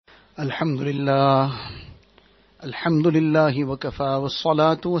الحمد لله الحمد لله وكفى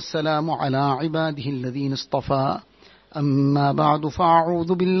والصلاة والسلام على عباده الذين اصطفى أما بعد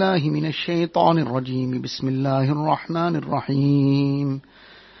فأعوذ بالله من الشيطان الرجيم بسم الله الرحمن الرحيم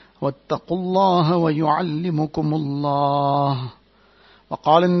واتقوا الله ويعلمكم الله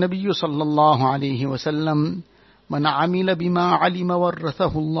وقال النبي صلى الله عليه وسلم من عمل بما علم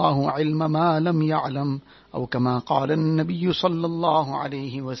ورثه الله علم ما لم يعلم أو كما قال النبي صلى الله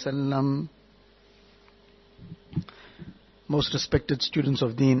عليه وسلم. Most respected students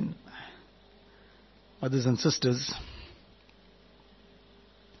of Deen, mothers and sisters,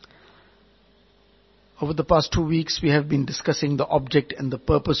 over the past 2 weeks we have been discussing the object and the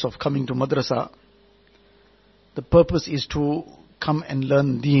purpose of coming to madrasa. The purpose is to come and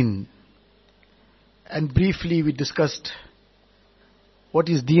learn Deen. And briefly we discussed what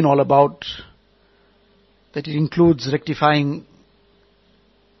is Deen all about, that it includes rectifying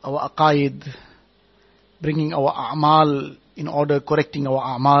our aqaid, bringing our a'mal in order, correcting our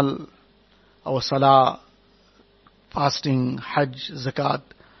a'mal, our salah, fasting, hajj, zakat,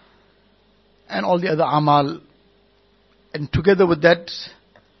 and all the other a'mal. And together with that,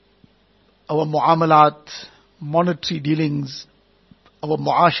 our mu'amalat, monetary dealings, our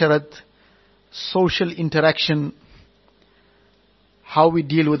mu'asharat, social interaction, how we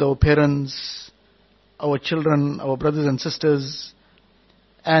deal with our parents, our children, our brothers and sisters,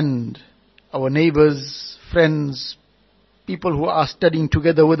 and our neighbors, friends, people who are studying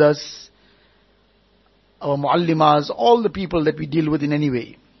together with us, our muallimas, all the people that we deal with in any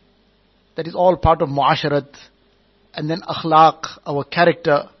way. That is all part of mu'asharat. And then akhlaq, our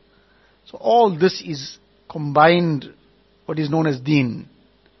character. So all this is combined, what is known as deen.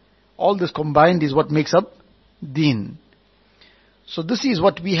 All this combined is what makes up deen. So this is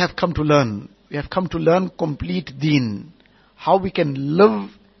what we have come to learn. We have come to learn complete deen. How we can live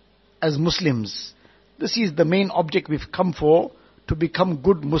as Muslims. This is the main object we've come for, to become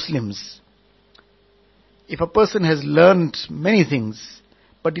good Muslims. If a person has learned many things,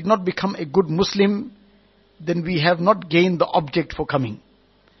 but did not become a good Muslim, then we have not gained the object for coming.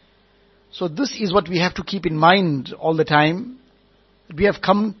 So this is what we have to keep in mind all the time. We have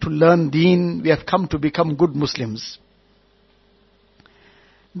come to learn deen, we have come to become good Muslims.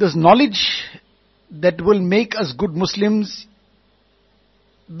 This knowledge that will make us good Muslims,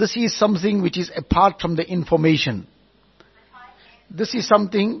 this is something which is apart from the information. This is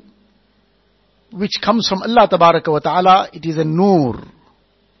something which comes from Allah Tabaraka wa Ta'ala. It is a noor.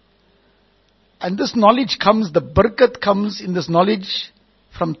 And this knowledge comes, the barakat comes in this knowledge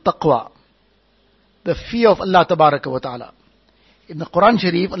from taqwa, the fear of Allah Tabaraka wa Ta'ala. In the Quran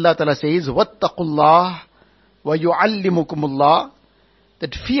Sharif, Allah Ta'ala says, وَاتَّقُوا اللَّهِ وَيُعَلِّمُكُمُ اللَّهِ,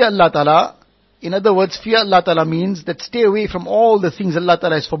 that fear Allah Ta'ala. In other words, fear Allah Ta'ala means that stay away from all the things Allah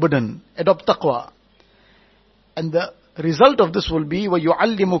Ta'ala has forbidden. Adopt taqwa. And the result of this will be,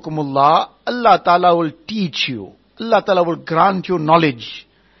 وَيُعَلِّمُكُمُ اللَّهِ, Allah Ta'ala will teach you. Allah Ta'ala will grant you knowledge.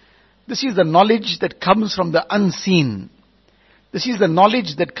 This is the knowledge that comes from the unseen. This is the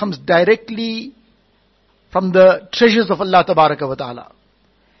knowledge that comes directly from the treasures of Allah Tabaraka wa Ta'ala.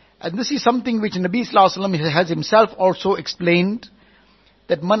 And this is something which Nabi Sallallahu Alaihi Wasallam has himself also explained,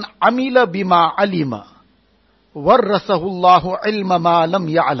 that man amila bima alima warrathahu Allahu ilma ma lam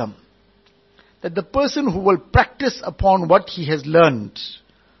ya'lam. That the person who will practice upon what he has learned,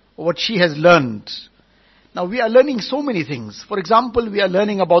 or what she has learned. Now we are learning so many things. For example, we are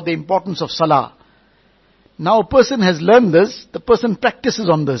learning about the importance of salah. Now a person has learned this, the person practices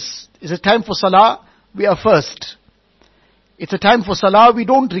on this. It's a time for salah, we are first. It's a time for salah, we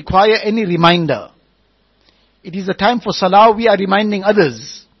don't require any reminder. It is a time for salah, we are reminding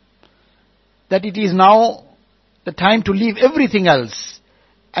others that it is now the time to leave everything else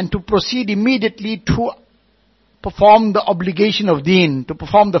and to proceed immediately to perform the obligation of deen, to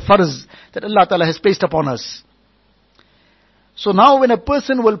perform the farz that Allah Ta'ala has placed upon us. So now when a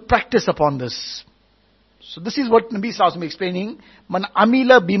person will practice upon this, so this is what Nabi Sallallahu Alaihi Wasallam is explaining, man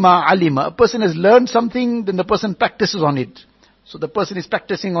amila bima alima. A person has learned something, then the person practices on it. So the person is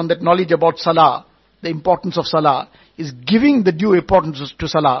practicing on that knowledge about salah, the importance of salah, is giving the due importance to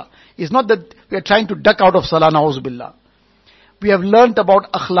salah. It's not that we are trying to duck out of salah, na'uzubillah. We have learnt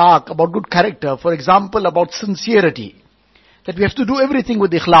about akhlaq, about good character, for example, about sincerity. That we have to do everything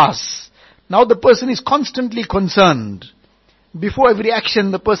with ikhlas. Now the person is constantly concerned. Before every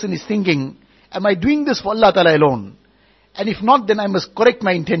action, the person is thinking, am I doing this for Allah Ta'ala alone? And if not, then I must correct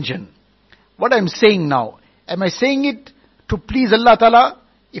my intention. What I am saying now, am I saying it to please Allah Ta'ala?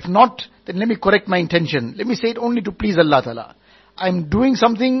 If not, then let me correct my intention. Let me say it only to please Allah Ta'ala. I am doing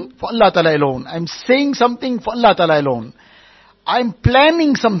something for Allah Ta'ala alone. I am saying something for Allah Ta'ala alone. I'm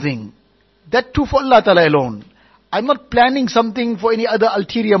planning something. That too for Allah Ta'ala alone. I'm not planning something for any other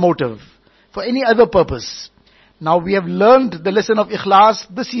ulterior motive, for any other purpose. Now we have learned the lesson of ikhlas.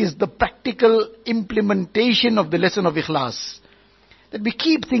 This is the practical implementation of the lesson of ikhlas. That we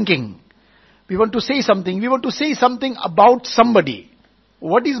keep thinking. We want to say something. We want to say something about somebody.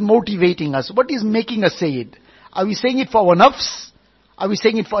 What is motivating us? What is making us say it? Are we saying it for our nafs? Are we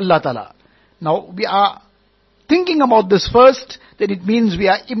saying it for Allah Ta'ala? Now we are thinking about this first, then it means we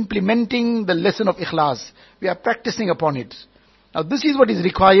are implementing the lesson of ikhlas. We are practicing upon it. Now this is what is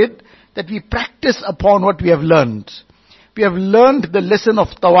required, that we practice upon what we have learned. We have learned the lesson of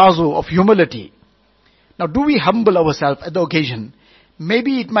tawazu, of humility. Now do we humble ourselves at the occasion?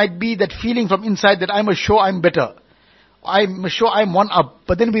 Maybe it might be that feeling from inside that I'm sure I'm better. I'm sure I'm one up.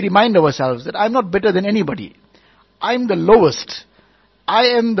 But then we remind ourselves that I'm not better than anybody. I'm the lowest.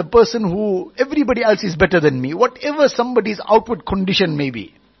 I am the person who, everybody else is better than me. Whatever somebody's outward condition may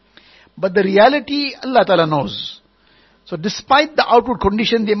be. But the reality, Allah Ta'ala knows. So despite the outward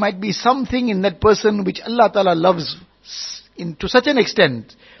condition, there might be something in that person which Allah Ta'ala loves to such an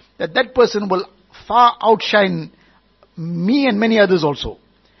extent that that person will far outshine me and many others also.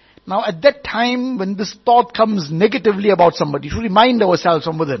 Now at that time, when this thought comes negatively about somebody, to remind ourselves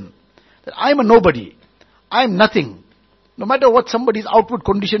from within that I'm a nobody, I'm nothing. No matter what somebody's outward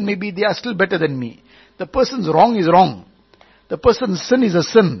condition may be, they are still better than me. The person's wrong is wrong. The person's sin is a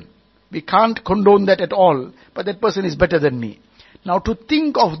sin. We can't condone that at all, but that person is better than me. Now to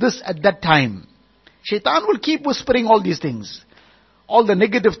think of this at that time, Shaitan will keep whispering all these things. All the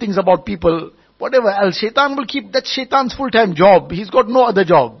negative things about people, whatever else. Shaitan will keep, that's Shaitan's full-time job. He's got no other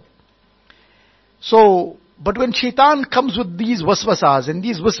job. So, but when Shaitan comes with these waswasas and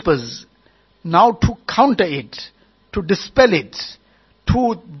these whispers, now to counter it, to dispel it,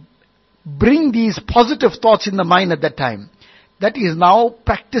 to bring these positive thoughts in the mind at that time, that is now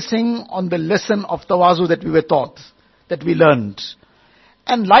practicing on the lesson of tawazu that we were taught, that we learned.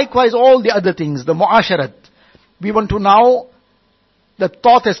 And likewise all the other things, the mu'asharat. We want to now, the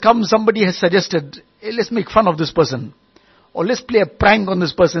thought has come, somebody has suggested, hey, let's make fun of this person. Or let's play a prank on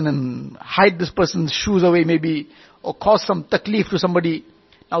this person and hide this person's shoes away maybe, or cause some taklif to somebody.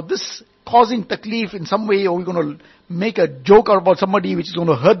 Now this causing taklif in some way, or we're going to make a joke about somebody which is going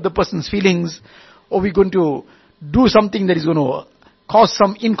to hurt the person's feelings, or we're going to do something that is going to cause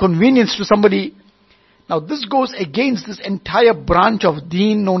some inconvenience to somebody. Now this goes against this entire branch of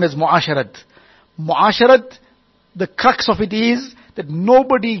deen known as mu'asharat. Mu'asharat, the crux of it is that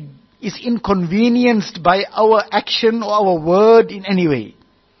nobody is inconvenienced by our action or our word in any way.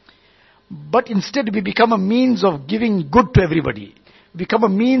 But instead we become a means of giving good to everybody. Become a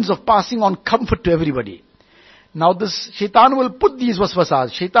means of passing on comfort to everybody. Now this Shaitan will put these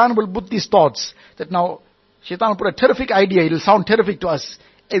waswasas, Shaitan will put these thoughts, that now Shaitan will put a terrific idea, it will sound terrific to us.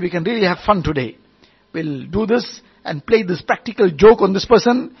 Hey, we can really have fun today. We'll do this and play this practical joke on this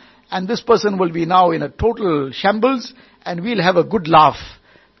person, and this person will be now in a total shambles, and we'll have a good laugh.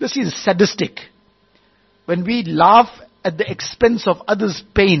 This is sadistic. When we laugh at the expense of others'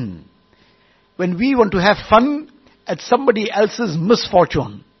 pain, when we want to have fun at somebody else's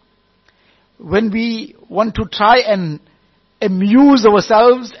misfortune, when we want to try and amuse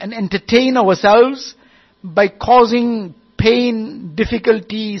ourselves and entertain ourselves by causing pain,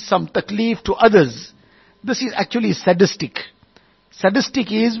 difficulty, some taklif to others, this is actually sadistic.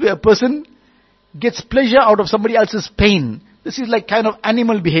 Sadistic is where a person gets pleasure out of somebody else's pain. This is like kind of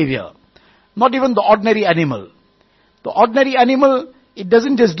animal behavior. Not even the ordinary animal. The ordinary animal, it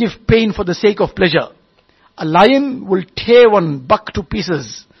doesn't just give pain for the sake of pleasure. A lion will tear one buck to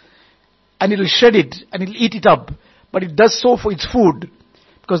pieces and it'll shred it and it'll eat it up. But it does so for its food.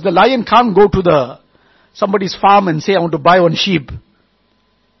 Because the lion can't go to somebody's farm and say, I want to buy one sheep.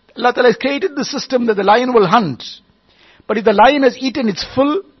 Allah Ta'ala has created the system that the lion will hunt. But if the lion has eaten its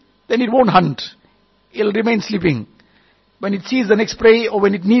full, then it won't hunt. It'll remain sleeping. When it sees the next prey, or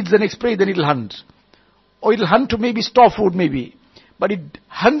when it needs the next prey, then it'll hunt. Or it'll hunt to maybe store food maybe. But it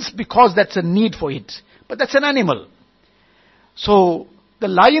hunts because that's a need for it. But that's an animal. So, the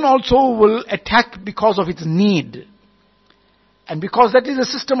lion also will attack because of its need. And because that is a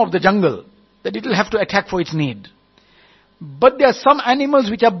system of the jungle, that it will have to attack for its need. But there are some animals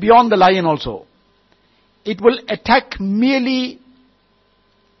which are beyond the lion also. It will attack merely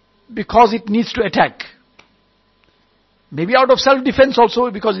because it needs to attack. Maybe out of self-defense also,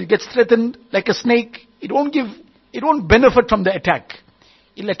 because it gets threatened like a snake. It won't benefit from the attack.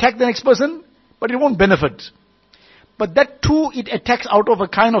 It'll attack the next person, but it won't benefit. But that too, it attacks out of a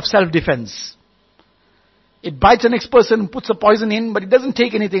kind of self-defense. It bites the next person, puts a poison in, but it doesn't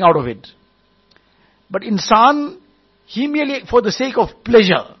take anything out of it. But insan, He merely, for the sake of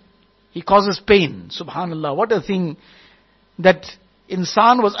pleasure, he causes pain. Subhanallah, what a thing that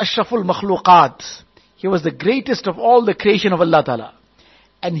insan was ashraful makhluqat. He was the greatest of all the creation of Allah Ta'ala.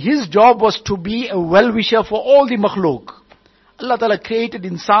 And his job was to be a well-wisher for all the makhluk. Allah Ta'ala created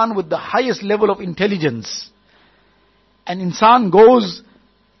insan with the highest level of intelligence. And insan goes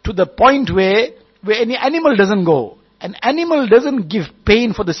to the point where any animal doesn't go. An animal doesn't give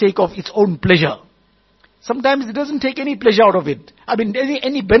pain for the sake of its own pleasure. Sometimes it doesn't take any pleasure out of it. I mean,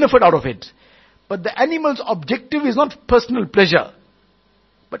 any benefit out of it. But the animal's objective is not personal pleasure.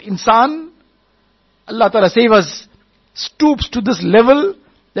 But insan, Allah Ta'ala save us, stoops to this level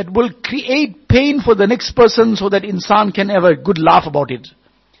that will create pain for the next person so that insan can have a good laugh about it.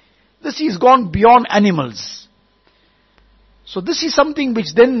 This is gone beyond animals. So this is something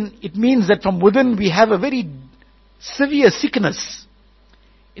which then, it means that from within we have a very severe sickness.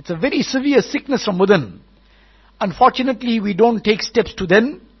 It's a very severe sickness from within. Unfortunately, we don't take steps to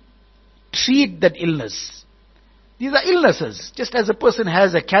then treat that illness. These are illnesses. Just as a person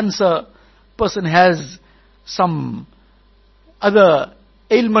has a cancer, person has some other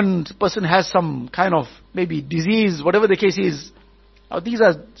ailment, person has some kind of maybe disease, whatever the case is. Now these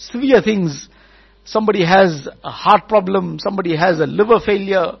are severe things. Somebody has a heart problem, somebody has a liver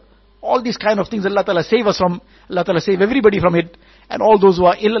failure, all these kind of things Allah Ta'ala save us from. Allah Ta'ala save everybody from it. And all those who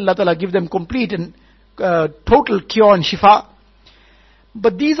are ill, Allah Ta'ala give them complete and total cure and shifa.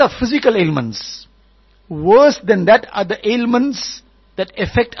 But these are physical ailments. Worse than that are the ailments that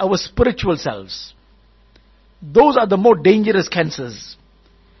affect our spiritual selves. Those are the more dangerous cancers.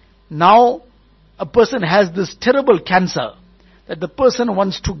 Now, a person has this terrible cancer that the person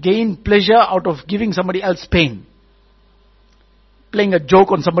wants to gain pleasure out of giving somebody else pain. Playing a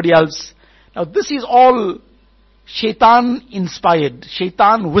joke on somebody else. Now this is all shaitan inspired,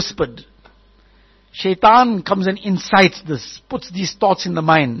 shaitan whispered. Shaitan comes and incites this, puts these thoughts in the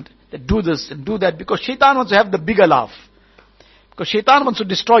mind, that do this and do that, because shaitan wants to have the bigger laugh. Because shaitan wants to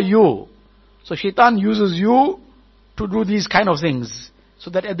destroy you. So shaitan uses you to do these kind of things. So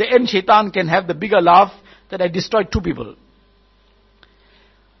that at the end shaitan can have the bigger laugh that I destroyed two people.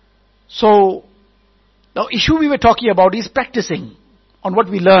 So, the issue we were talking about is practicing on what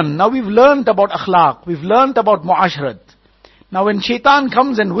we learn. Now we've learned about akhlaq, we've learned about mu'ashrat. Now when shaitan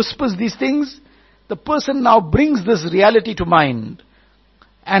comes and whispers these things, the person now brings this reality to mind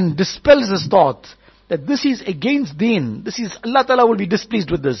and dispels his thought that this is against deen. This is, Allah Ta'ala will be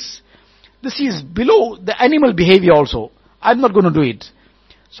displeased with this. This is below the animal behavior also. I'm not going to do it.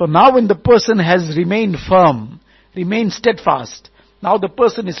 So now when the person has remained firm, remained steadfast, now the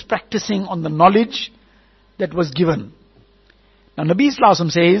person is practicing on the knowledge that was given. Now Nabi Sallallahu Alaihi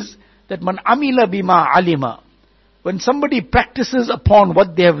Wasallam says that man amila bima alima. When somebody practices upon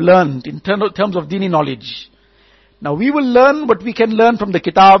what they have learned in terms of dini knowledge. Now we will learn what we can learn from the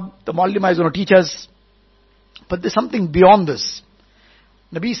kitab. The Muallima is going to teach us. But there's something beyond this.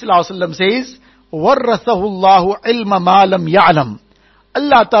 Nabi Sallallahu Alaihi Wasallam says, وَرَّثَهُ اللَّهُ عِلْمَ مَا لَمْ يَعْلَمْ.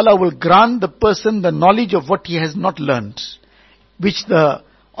 Allah Ta'ala will grant the person the knowledge of what he has not learned. Which the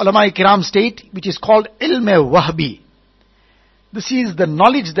ulama kiram state, which is called ilm wahbi. This is the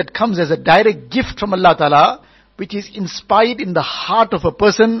knowledge that comes as a direct gift from Allah Ta'ala, which is inspired in the heart of a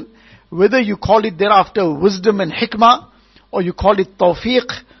person, whether you call it thereafter wisdom and hikmah, or you call it tawfiq,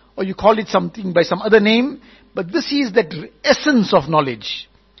 or you call it something by some other name, but this is that essence of knowledge.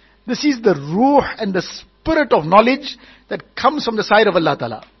 This is the ruh and the spirit of knowledge that comes from the side of Allah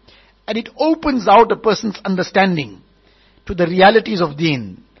Ta'ala. And it opens out a person's understanding to the realities of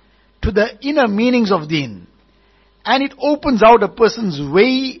deen, to the inner meanings of deen. And it opens out a person's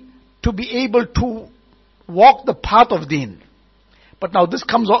way to be able to walk the path of deen. But now this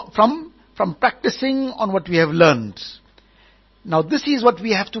comes from practicing on what we have learned. Now this is what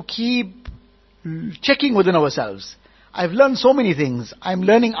we have to keep checking within ourselves. I've learned so many things. I'm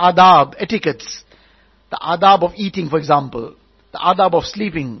learning adab, etiquettes. The adab of eating, for example. The adab of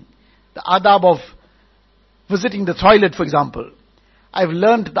sleeping. The adab of visiting the toilet, for example. I've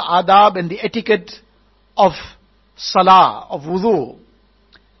learned the adab and the etiquette of salah, of wudu.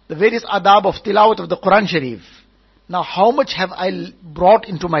 The various adab of tilawat of the Quran Sharif. Now how much have I brought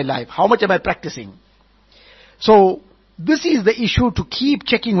into my life? How much am I practicing? So, this is the issue to keep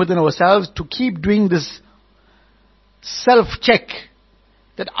checking within ourselves, to keep doing this self-check.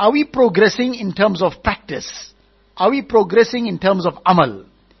 That are we progressing in terms of practice? Are we progressing in terms of amal?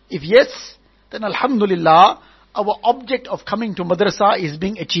 If yes, then alhamdulillah, our object of coming to madrasa is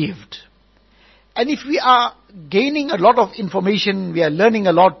being achieved. And if we are gaining a lot of information, we are learning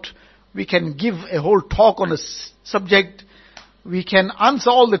a lot, we can give a whole talk on a subject, we can answer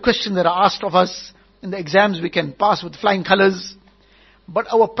all the questions that are asked of us, in the exams we can pass with flying colors, but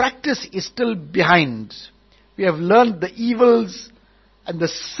our practice is still behind. We have learned the evils and the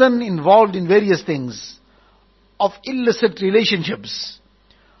sin involved in various things, of illicit relationships,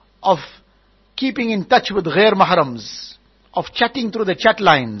 of keeping in touch with ghair mahrams, of chatting through the chat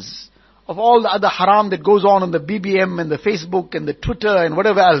lines, of all the other haram that goes on the BBM and the Facebook and the Twitter and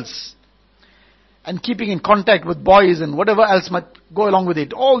whatever else, and keeping in contact with boys and whatever else might go along with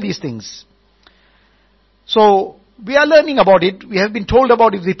it, all these things. So, we are learning about it, we have been told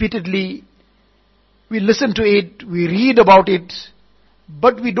about it repeatedly, we listen to it, we read about it,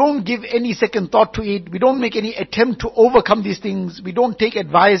 but we don't give any second thought to it, we don't make any attempt to overcome these things, we don't take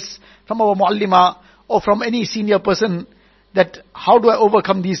advice from our muallima or from any senior person that how do I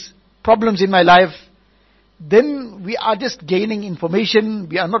overcome these problems in my life. Then we are just gaining information,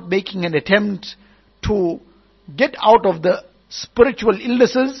 we are not making an attempt to get out of the spiritual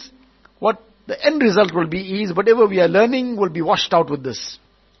illnesses. What the end result will be is whatever we are learning will be washed out with this.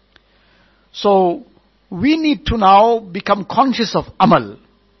 So, we need to now become conscious of amal.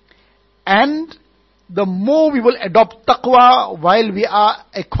 And the more we will adopt taqwa while we are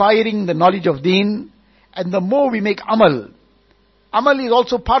acquiring the knowledge of deen, and the more we make amal. Amal is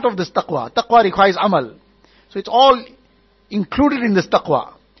also part of this taqwa. Taqwa requires amal. So it's all included in this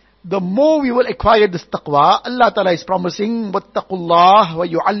taqwa. The more we will acquire this taqwa, Allah Ta'ala is promising, وَاتَّقُوا اللَّهَ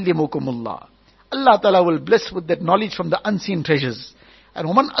وَيُعَلِّمُكُمُ اللَّهِ. Allah Ta'ala will bless with that knowledge from the unseen treasures. And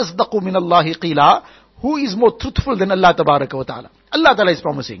وَمَنْ أَصْدَقُ مِنَ اللَّهِ قِيلًا. Who is more truthful than Allah Tabaraka wa Ta'ala? Allah Ta'ala is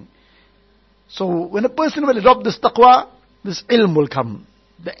promising. So when a person will adopt this taqwa, this ilm will come.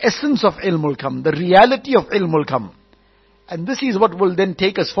 The essence of ilm will come. The reality of ilm will come. And this is what will then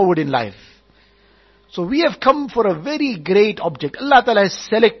take us forward in life. So we have come for a very great object. Allah Ta'ala has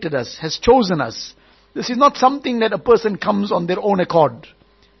selected us, has chosen us. This is not something that a person comes on their own accord.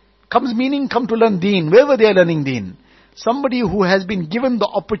 Comes meaning come to learn deen, wherever they are learning deen. Somebody who has been given the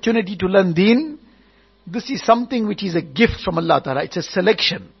opportunity to learn deen, this is something which is a gift from Allah Ta'ala. It's a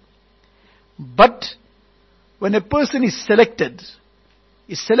selection. But when a person is selected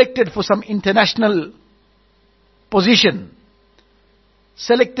for some international position,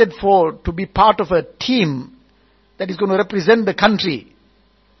 selected to be part of a team that is going to represent the country,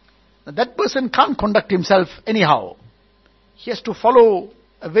 that person can't conduct himself anyhow. He has to follow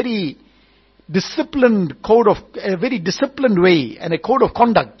a very disciplined way and a code of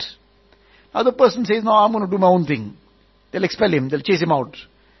conduct. Now the person says, no, I'm going to do my own thing. They'll expel him, they'll chase him out.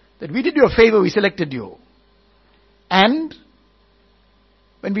 That we did you a favor, we selected you. And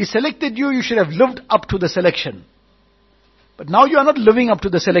when we selected you, you should have lived up to the selection. But now you are not living up to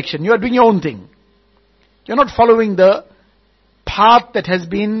the selection, you are doing your own thing. You're not following the path that has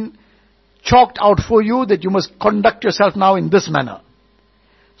been chalked out for you, that you must conduct yourself now in this manner.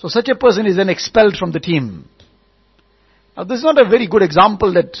 So such a person is then expelled from the team. Now this is not a very good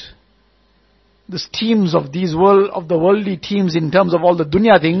example that these teams of the worldly teams in terms of all the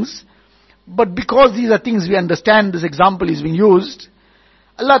dunya things, but because these are things we understand, this example is being used.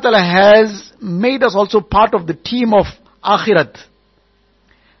 Allah Ta'ala has made us also part of the team of Akhirat.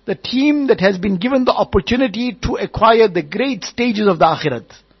 The team that has been given the opportunity to acquire the great stages of the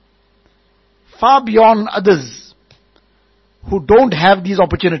Akhirat. Far beyond others who don't have these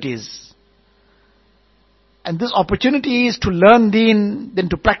opportunities. And this opportunity is to learn deen, then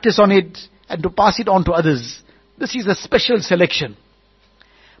to practice on it, and to pass it on to others. This is a special selection.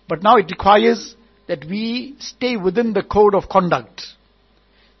 But now it requires that we stay within the code of conduct.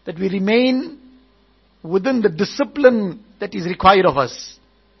 That we remain within the discipline that is required of us.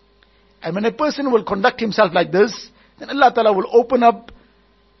 And when a person will conduct himself like this, then Allah Ta'ala will open up,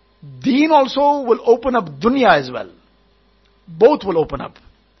 deen also will open up dunya as well. Both will open up.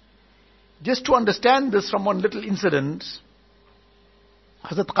 Just to understand this from one little incident,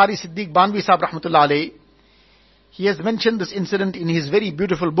 Hazrat Qari Siddiq Banvi Sahib Rahmatullah Alayh, he has mentioned this incident in his very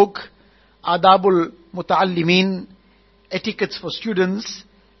beautiful book, Adabul Muta'allimin, Etiquettes for Students.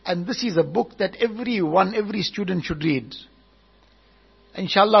 And this is a book that every student should read.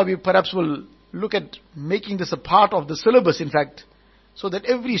 Inshallah, we perhaps will look at making this a part of the syllabus, in fact, so that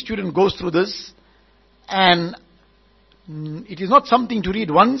every student goes through this. And it is not something to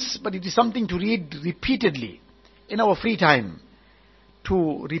read once, but it is something to read repeatedly in our free time.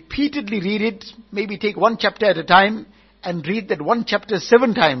 To repeatedly read it, maybe take one chapter at a time and read that one chapter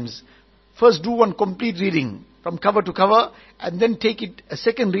 7 times. First do one complete reading from cover to cover, and then take it a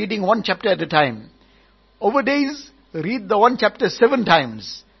second reading, one chapter at a time. Over days, read the one chapter 7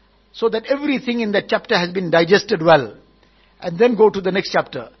 times, so that everything in that chapter has been digested well. And then go to the next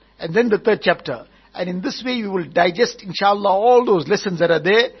chapter, and then the third chapter. And in this way you will digest, inshallah, all those lessons that are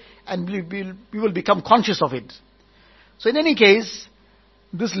there, and we will become conscious of it. So in any case,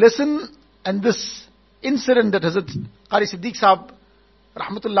 this lesson and this incident that Hazrat Qari Siddiq Sahab,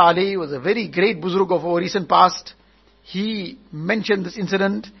 Rahmatullah alayhi, was a very great buzurg of our recent past. He mentioned this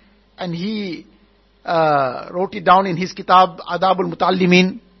incident and he wrote it down in his kitab, Adabul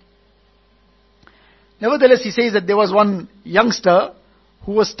Muta'allimin. Nevertheless, he says that there was one youngster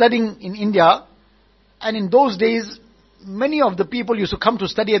who was studying in India, and in those days, many of the people used to come to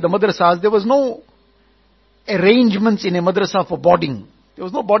study at the madrasas. There was no arrangements in a madrasa for boarding. There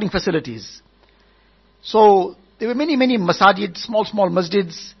was no boarding facilities. So, there were many masajid, small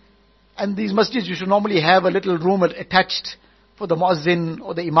masjids, and these masjids used to normally have a little room attached for the muazzin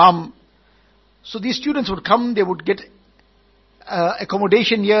or the imam. So these students would come, they would get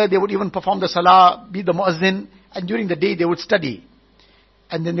accommodation here, they would even perform the salah, be the muazzin, and during the day they would study.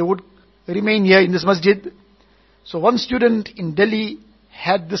 And then they would remain here in this masjid. So one student in Delhi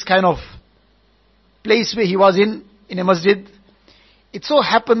had this kind of place where he was in a masjid. It so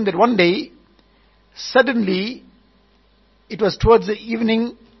happened that one day, suddenly, it was towards the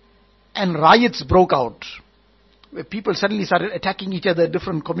evening, and riots broke out, where people suddenly started attacking each other,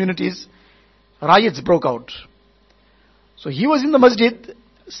 different communities. Riots broke out. So he was in the masjid.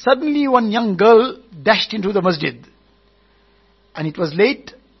 Suddenly one young girl dashed into the masjid. And it was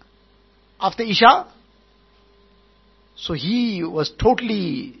late after Isha. So he was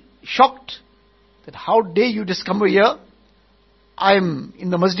totally shocked that how dare you just come over here. I am in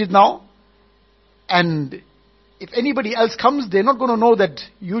the masjid now. And if anybody else comes, they're not going to know that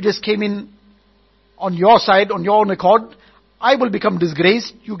you just came in on your side, on your own accord. I will become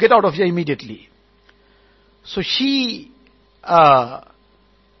disgraced. You get out of here immediately. So she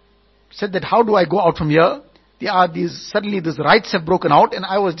said that how do I go out from here? Suddenly these riots have broken out, and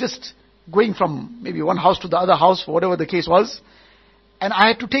I was just going from maybe one house to the other house, for whatever the case was. And I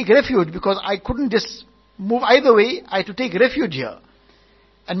had to take refuge because I couldn't just move either way. I had to take refuge here.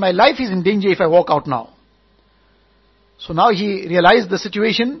 And my life is in danger if I walk out now. So now he realized the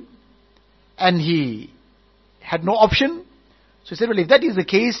situation and he had no option. So he said, well, if that is the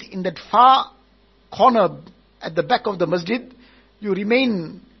case, in that far corner at the back of the masjid, you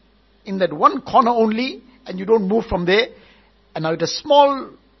remain in that one corner only and you don't move from there. And now it is a small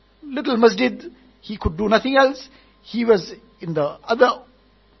little masjid, he could do nothing else. He was in the other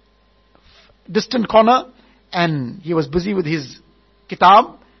distant corner and he was busy with his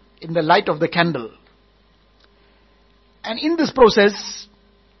kitab in the light of the candle. And in this process,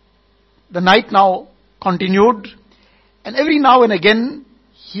 the night now continued, and every now and again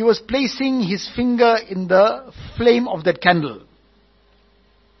he was placing his finger in the flame of that candle.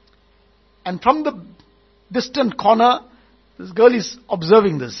 And from the distant corner, this girl is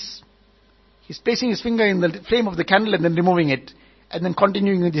observing this. He's placing his finger in the flame of the candle and then removing it, and then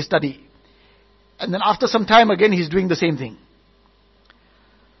continuing with his study. And then after some time again he's doing the same thing.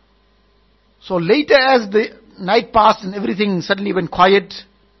 So later, as the night passed and everything suddenly went quiet,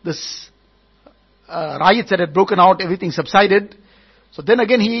 this riots that had broken out, everything subsided. So then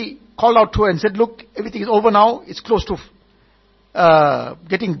again he called out to her and said, look, everything is over now, it's close to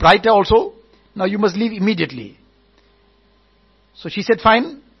getting brighter also. Now you must leave immediately. So she said,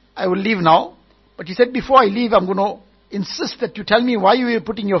 fine, I will leave now. But he said, before I leave, I'm going to insist that you tell me why you were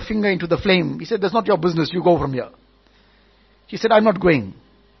putting your finger into the flame. He said, that's not your business, you go from here. She said, I'm not going.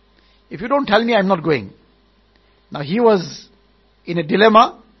 If you don't tell me, I'm not going. Now he was in a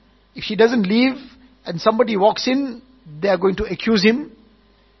dilemma. If she doesn't leave and somebody walks in, they are going to accuse him.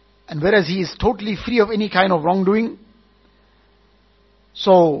 And whereas he is totally free of any kind of wrongdoing.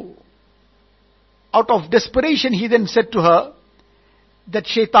 So, out of desperation, he then said to her that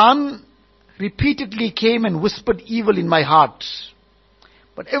Shaitan repeatedly came and whispered evil in my heart.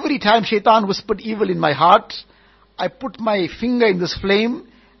 But every time Shaitan whispered evil in my heart, I put my finger in this flame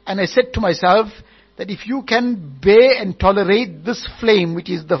and I said to myself that if you can bear and tolerate this flame, which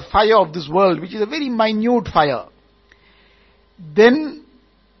is the fire of this world, which is a very minute fire, then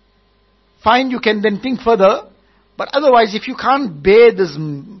fine, you can then think further. But otherwise, if you can't bear this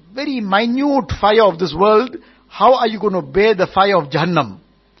very minute fire of this world, how are you going to bear the fire of Jahannam?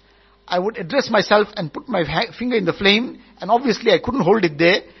 I would address myself and put my finger in the flame, and obviously I couldn't hold it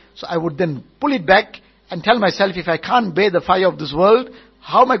there, so I would then pull it back and tell myself, if I can't bear the fire of this world,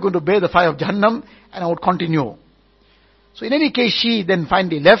 how am I going to bear the fire of Jahannam? And I would continue. So in any case, she then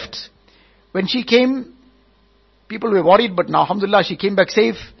finally left. When she came, people were worried, but now alhamdulillah she came back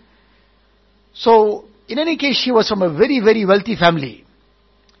safe. So in any case, she was from a very, very wealthy family.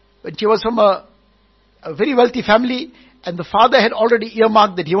 When she was from a very wealthy family, and the father had already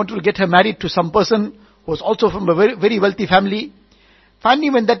earmarked that he wanted to get her married to some person who was also from a very, very wealthy family. Finally,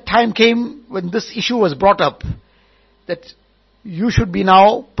 when that time came, when this issue was brought up, that you should be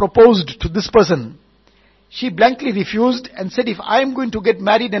now proposed to this person, she blankly refused and said, if I am going to get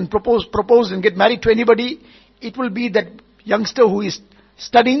married and propose and get married to anybody, it will be that youngster who is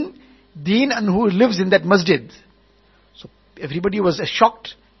studying deen and who lives in that masjid. So everybody was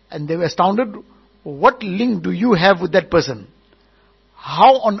shocked and they were astounded. What link do you have with that person?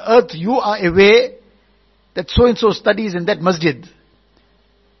 How on earth you are aware that so-and-so studies in that masjid?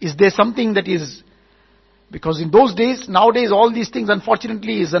 Is there something that is... Because in those days, nowadays all these things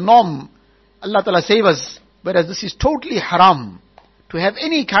unfortunately is a norm. Allah Ta'ala save us. Whereas this is totally haram to have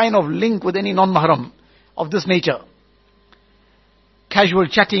any kind of link with any non-mahram of this nature. Casual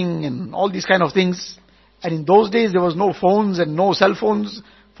chatting and all these kind of things. And in those days there was no phones and no cell phones.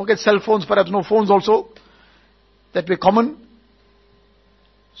 Forget cell phones, perhaps no phones also that were common.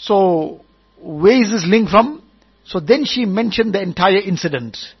 So where is this link from? So then she mentioned the entire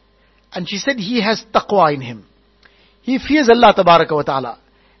incident. And she said he has taqwa in him. He fears Allah Tabaraka wa Ta'ala.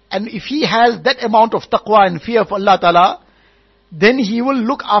 And if he has that amount of taqwa and fear of Allah Ta'ala, then he will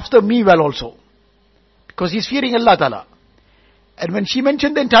look after me well also. Because he's fearing Allah Ta'ala. And when she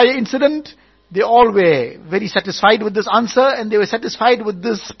mentioned the entire incident, they all were very satisfied with this answer and they were satisfied with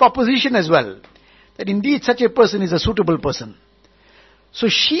this proposition as well. That indeed such a person is a suitable person. So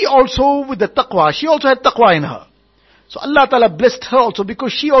she also with the taqwa, she also had taqwa in her. So Allah Ta'ala blessed her also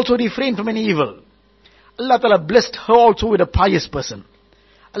because she also refrained from any evil. Allah Ta'ala blessed her also with a pious person.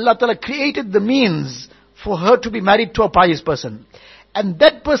 Allah Ta'ala created the means for her to be married to a pious person. And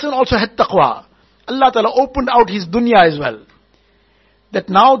that person also had taqwa. Allah Ta'ala opened out his dunya as well. That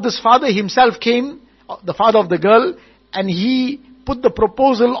now this father himself came, the father of the girl, and he put the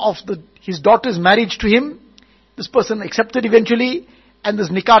proposal of his daughter's marriage to him. This person accepted eventually, and this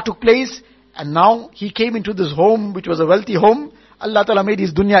nikah took place, and now he came into this home, which was a wealthy home. Allah Ta'ala made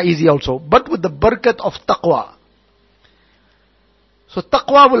his dunya easy also, but with the barakat of taqwa. So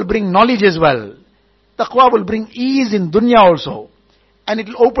taqwa will bring knowledge as well. Taqwa will bring ease in dunya also. And it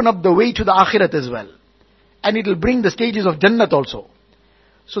will open up the way to the akhirat as well. And it will bring the stages of Jannat also.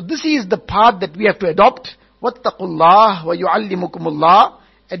 So this is the path that we have to adopt. Wattaqullah wa yu'allimukumullah.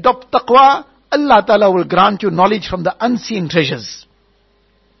 Adopt taqwa. Allah Ta'ala will grant you knowledge from the unseen treasures.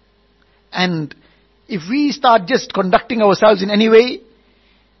 And if we start just conducting ourselves in any way,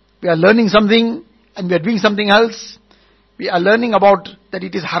 we are learning something and we are doing something else. We are learning about that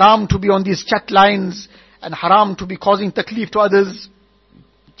it is haram to be on these chat lines and haram to be causing taklif to others.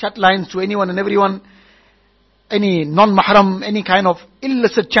 Chat lines to anyone and everyone. Any non-mahram, any kind of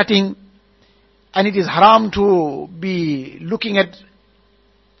illicit chatting. And it is haram to be looking at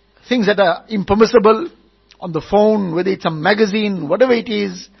things that are impermissible on the phone, whether it's a magazine, whatever it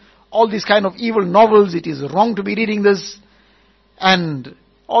is. All these kind of evil novels, it is wrong to be reading this. And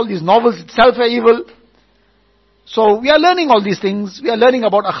all these novels itself are evil. So we are learning all these things. We are learning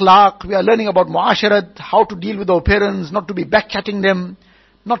about akhlaq. We are learning about muasharat, how to deal with our parents, not to be back-chatting them,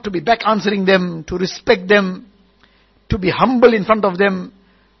 not to be back-answering them, to respect them, to be humble in front of them,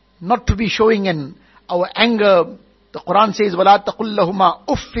 not to be showing our anger. The Quran says, وَلَا تَقُلْ لَهُمَا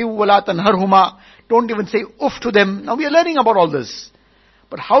أُفِّ وَلَا تَنْهَرْهُمَا. Don't even say uff to them. Now we are learning about all this.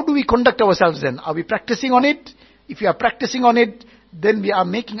 But how do we conduct ourselves then? Are we practicing on it? If we are practicing on it, then we are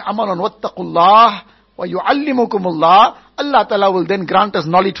making amal on wattaqullah wa yu'allimukumullah. Allah Ta'ala will then grant us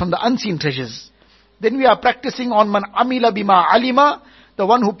knowledge from the unseen treasures. Then we are practicing on man amila bima alima, the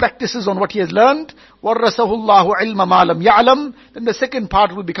one who practices on what he has learned. وَرَّسَهُ ilma ma lam ya'lam. Then the second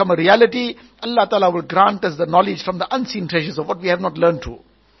part will become a reality. Allah Ta'ala will grant us the knowledge from the unseen treasures of what we have not learned to.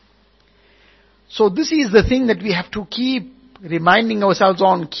 So this is the thing that we have to keep reminding ourselves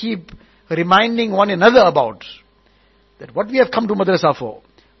on, keep reminding one another about. That what we have come to madrasa for,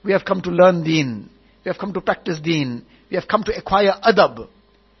 we have come to learn deen, we have come to practice deen, we have come to acquire adab,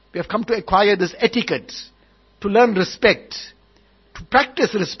 we have come to acquire this etiquette, to learn respect, to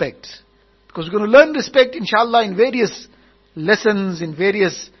practice respect. Because we're going to learn respect inshallah in various lessons, in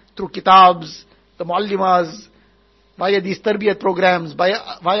various, through kitabs, the muallimas, via these tarbiyat programs, via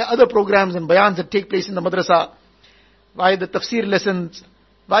other programs and bayans that take place in the madrasa, via the tafsir lessons,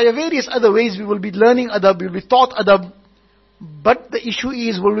 via various other ways we will be learning adab, we will be taught adab. But the issue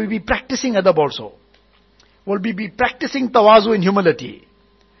is, will we be practicing adab also? Will we be practicing tawazu and humility?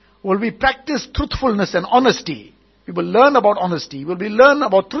 Will we practice truthfulness and honesty? We will learn about honesty. Will we learn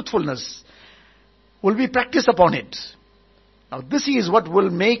about truthfulness? Will we practice upon it? Now this is what will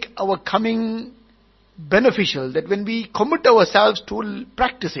make our coming beneficial, that when we commit ourselves to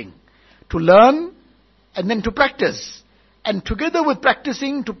practicing, to learn and then to practice, and together with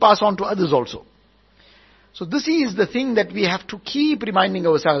practicing to pass on to others also. So this is the thing that we have to keep reminding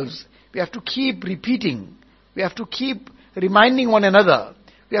ourselves. We have to keep repeating. We have to keep reminding one another.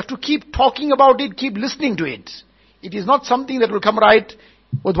 We have to keep talking about it, keep listening to it. It is not something that will come right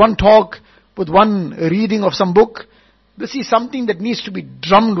with one talk, with one reading of some book. This is something that needs to be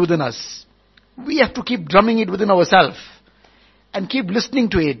drummed within us. We have to keep drumming it within ourselves and keep listening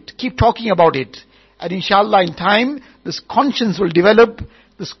to it, keep talking about it. And inshallah in time, this conscience will develop,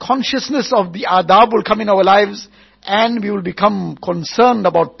 this consciousness of the adab will come in our lives, and we will become concerned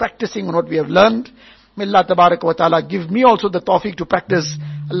about practicing on what we have learned. May Allah Tabarak wa Ta'ala give me also the tawfiq to practice.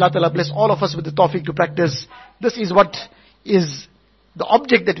 Allah Ta'ala bless all of us with the tawfiq to practice. This is what is the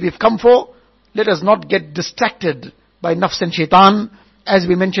object that we've come for. Let us not get distracted by nafs and shaitan. As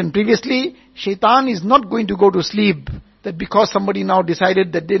we mentioned previously, shaitan is not going to go to sleep. That because somebody now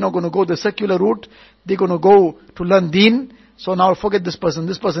decided that they're not going to go the circular route, they're going to go to learn deen. So now forget this person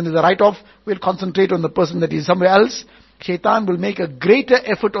is a write-off. We'll concentrate on the person that is somewhere else. Shaitan will make a greater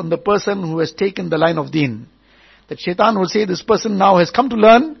effort on the person who has taken the line of deen. That shaitan will say, this person now has come to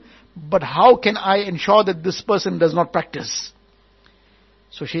learn, but how can I ensure that this person does not practice?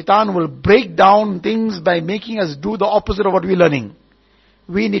 So shaitan will break down things by making us do the opposite of what we're learning.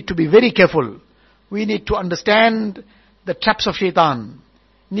 We need to be very careful. We need to understand the traps of shaitan.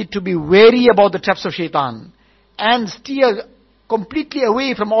 Need to be wary about the traps of shaitan. And steer completely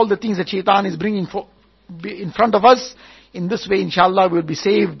away from all the things that shaitan is bringing in front of us. In this way, inshallah, we will be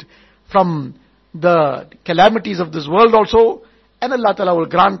saved from the calamities of this world also. And Allah Ta'ala will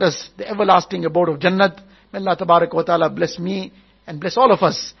grant us the everlasting abode of Jannat. May Allah Tabarak wa Ta'ala bless me and bless all of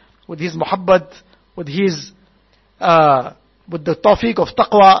us with His muhabbat, with the tawfiq of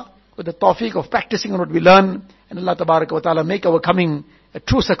taqwa, with the tawfiq of practicing on what we learn. And Allah Tabarak wa Ta'ala make our coming a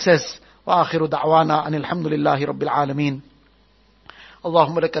true success. وآخر دعوانا أن الحمد لله رب العالمين.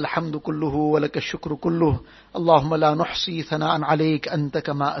 اللهم لك الحمد كله ولك الشكر كله. اللهم لا نحصي ثناء عليك أنت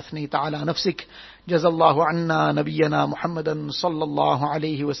كما أثنيت على نفسك. جزى الله عنا نبينا محمدا صلى الله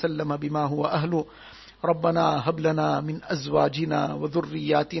عليه وسلم بما هو أهله. ربنا هب لنا من أزواجنا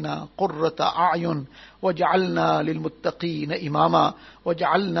وذرياتنا قرة أعين واجعلنا للمتقين إماما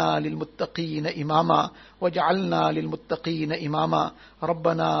واجعلنا للمتقين إماما واجعلنا للمتقين إماما.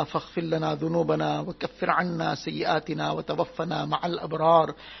 ربنا فاغفر لنا ذنوبنا وكفر عنا سيئاتنا وتوفنا مع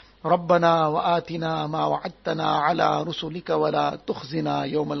الأبرار. ربنا وآتنا ما وعدتنا على رسلك ولا تخزنا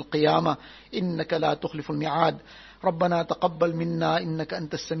يوم القيامة إنك لا تخلف الميعاد. ربنا تقبل منا إنك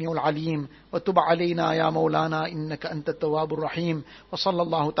أنت السميع العليم وتب علينا يا مولانا إنك أنت التواب الرحيم. وصلى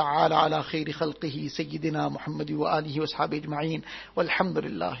الله تعالى على خير خلقه سيدنا محمد وآله وأصحابه أجمعين والحمد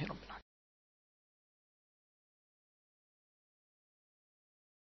لله رب العالمين.